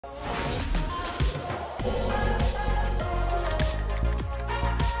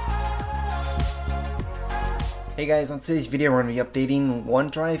Hey guys, on today's video we're going to be updating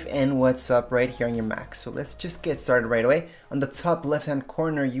OneDrive and WhatsApp right here on your Mac. So let's just get started right away. On the top left hand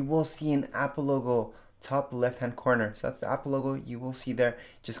corner you will see an Apple logo, top left hand corner. So that's the Apple logo you will see there.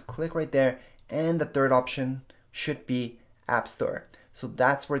 Just click right there and the third option should be App Store. So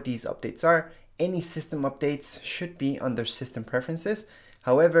that's where these updates are. Any system updates should be under System Preferences.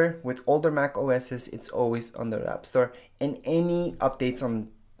 However, with older Mac OSs, it's always under the App Store, and any updates on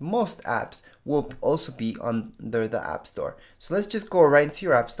most apps will also be under the App Store. So let's just go right into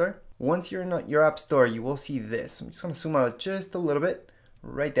your App Store. Once you're in your App Store, you will see this. I'm just going to zoom out just a little bit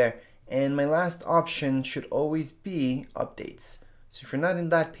right there. And my last option should always be updates. So if you're not in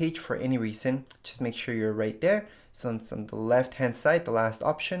that page for any reason, just make sure you're right there. So it's on the left hand side, the last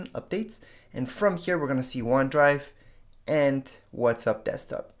option, updates. And from here, we're going to see OneDrive and WhatsApp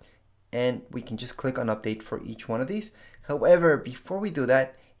Desktop. And we can just click on update for each one of these. However, before we do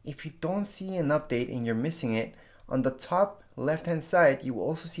that, if you don't see an update and you're missing it, on the top left hand side, you will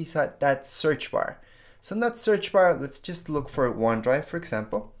also see that search bar. So in that search bar, let's just look for OneDrive, for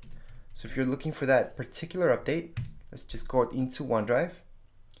example. So if you're looking for that particular update, let's just go into OneDrive.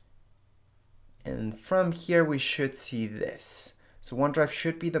 And from here, we should see this. So OneDrive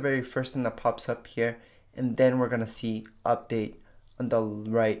should be the very first thing that pops up here. And then we're going to see update on the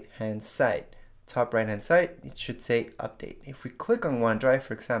right hand side. Top right hand side, it should say update. If we click on OneDrive,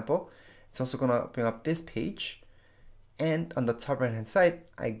 for example, it's also going to bring up this page, and on the top right hand side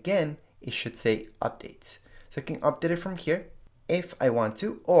again it should say updates. So I can update it from here if I want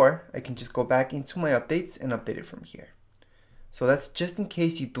to, or I can just go back into my updates and update it from here. So that's just in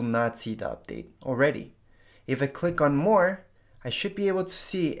case you do not see the update already. If I click on more, I should be able to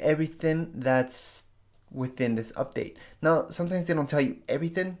see everything that's within this update. Now, sometimes they don't tell you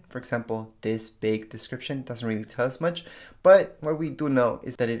everything. For example, this big description doesn't really tell us much, but what we do know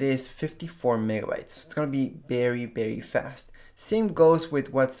is that it is 54 megabytes. So it's going to be very, very fast. Same goes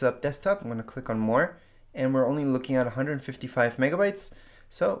with WhatsApp Desktop. I'm going to click on more, and we're only looking at 155 megabytes.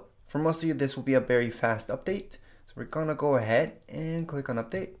 So for most of you, this will be a very fast update. So we're going to go ahead and click on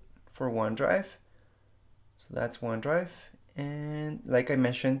update for OneDrive. So that's OneDrive. And like I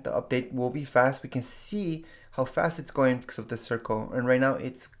mentioned, the update will be fast. We can see how fast it's going because of the circle. And right now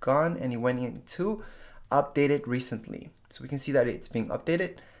it's gone and it went into updated recently. So we can see that it's being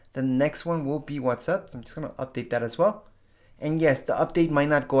updated. The next one will be WhatsApp. So I'm just going to update that as well. And yes, the update might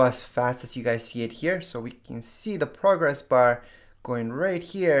not go as fast as you guys see it here. So we can see the progress bar going right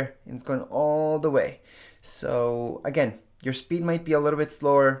here and it's going all the way. So again, your speed might be a little bit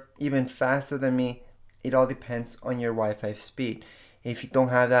slower, even faster than me. It all depends on your Wi-Fi speed. If you don't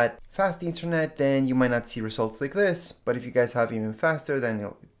have that fast internet, then you might not see results like this. But if you guys have even faster, then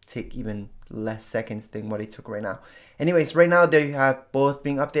it'll take even less seconds than what it took right now. Anyways, right now there you have both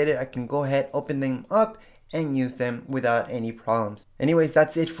being updated. I can go ahead, open them up and use them without any problems. Anyways,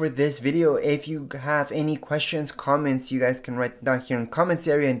 that's it for this video. If you have any questions, comments, you guys can write down here in the comments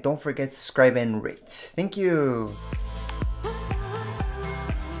area, and don't forget to subscribe and rate. Thank you.